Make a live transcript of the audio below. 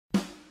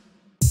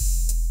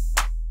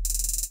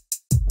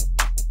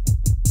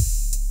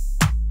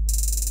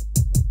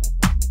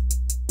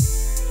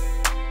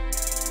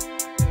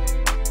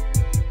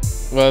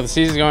Well, the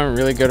season's going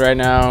really good right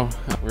now.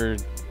 We're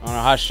on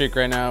a hot streak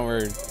right now.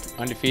 We're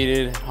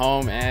undefeated,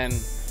 home and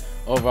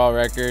overall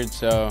record.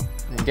 So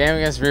the game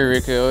against Rio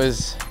Rico, it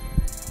was,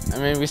 I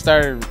mean, we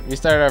started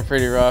out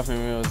pretty rough. I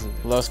mean, it was a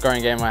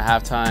low-scoring game at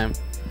halftime.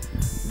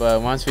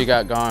 But once we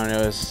got going,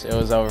 it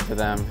was over for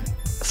them.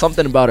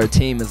 Something about our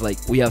team is like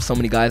we have so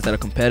many guys that are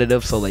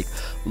competitive. So like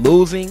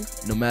losing,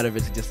 no matter if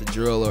it's just a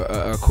drill or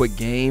a quick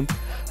game,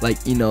 like,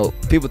 you know,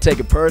 people take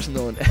it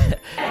personal. And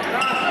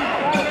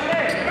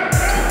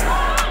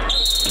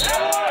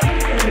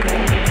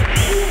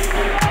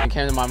It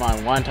came to my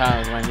mind one time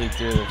was when he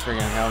threw the friggin'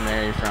 Hail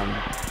Mary from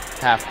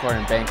half court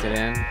and banked it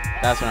in.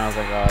 That's when I was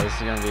like, oh, this is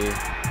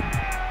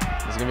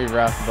gonna be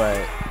rough.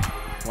 But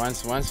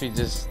once we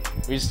just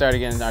started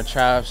getting our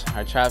traps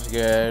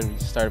good. We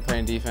started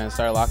playing defense,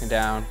 started locking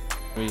down.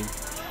 We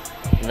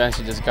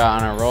eventually just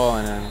got on our roll,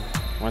 and then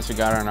once we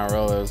got on our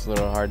roll, it was a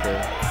little hard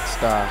to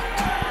stop.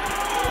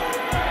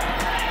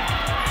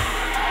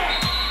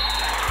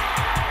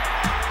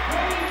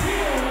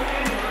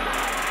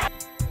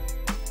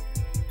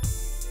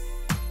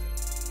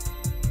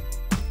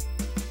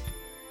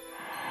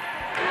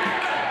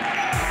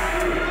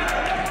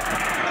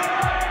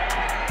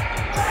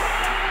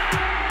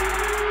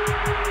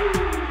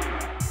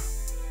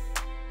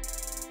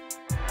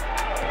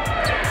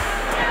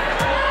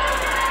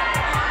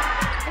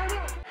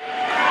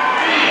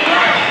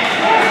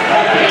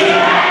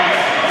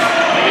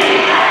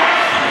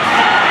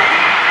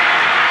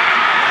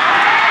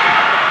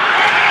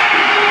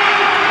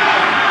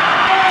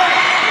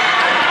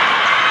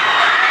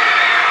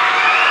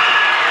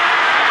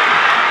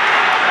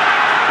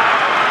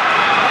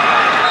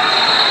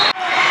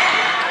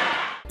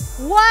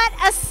 What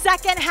a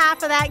second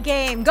half of that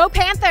game. Go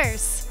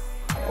Panthers!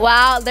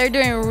 Wow, they're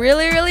doing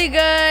really, really good,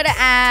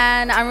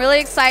 and I'm really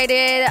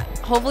excited.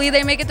 Hopefully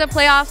they make it to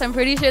playoffs. I'm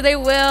pretty sure they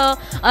will.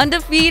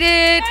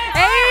 Undefeated.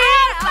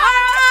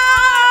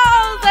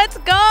 Let's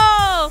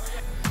go!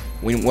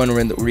 we want to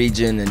win the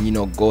region and, you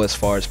know, go as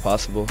far as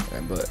possible.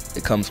 But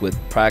it comes with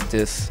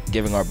practice,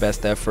 giving our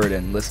best effort,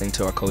 and listening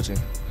to our coaching.